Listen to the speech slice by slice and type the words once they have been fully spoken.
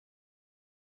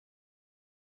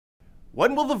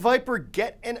When will the Viper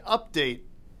get an update?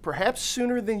 Perhaps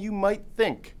sooner than you might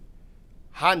think.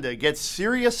 Honda gets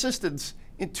Siri assistance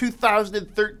in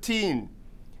 2013.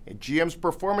 And GM's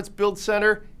Performance Build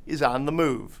Center is on the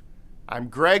move. I'm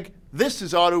Greg. This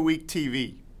is Autoweek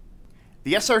TV.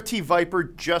 The SRT Viper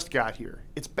just got here.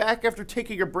 It's back after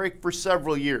taking a break for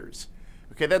several years.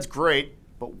 Okay, that's great,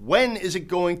 but when is it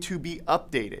going to be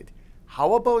updated?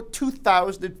 How about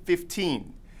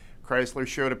 2015? Chrysler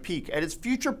showed a peek at its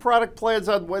future product plans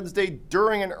on Wednesday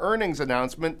during an earnings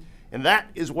announcement, and that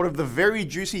is one of the very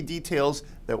juicy details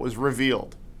that was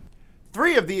revealed.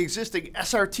 3 of the existing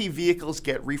SRT vehicles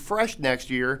get refreshed next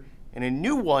year, and a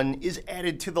new one is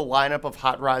added to the lineup of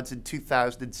hot rods in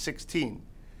 2016.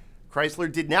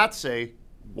 Chrysler did not say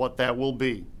what that will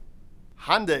be.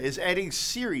 Honda is adding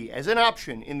Siri as an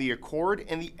option in the Accord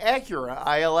and the Acura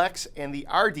ILX and the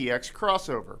RDX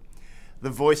crossover. The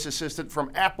voice assistant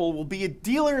from Apple will be a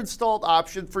dealer-installed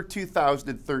option for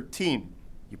 2013.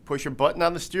 You push a button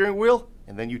on the steering wheel,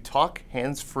 and then you talk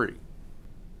hands-free.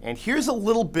 And here's a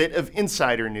little bit of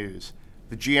insider news.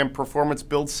 The GM Performance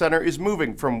Build Center is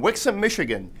moving from Wixom,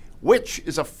 Michigan, which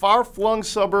is a far-flung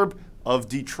suburb of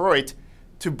Detroit,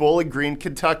 to Bowling Green,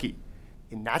 Kentucky.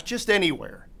 And not just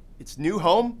anywhere. Its new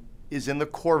home is in the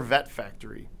Corvette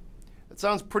factory. That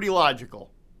sounds pretty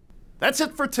logical. That's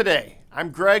it for today. I'm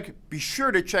Greg. Be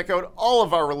sure to check out all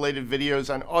of our related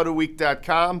videos on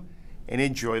Autoweek.com and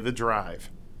enjoy the drive.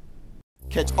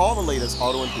 Catch all the latest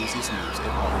auto enthusiast news at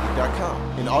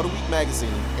Autoweek.com, in Autoweek Magazine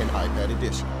and iPad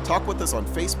Edition. Talk with us on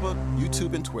Facebook,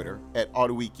 YouTube, and Twitter at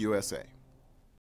Autoweek USA.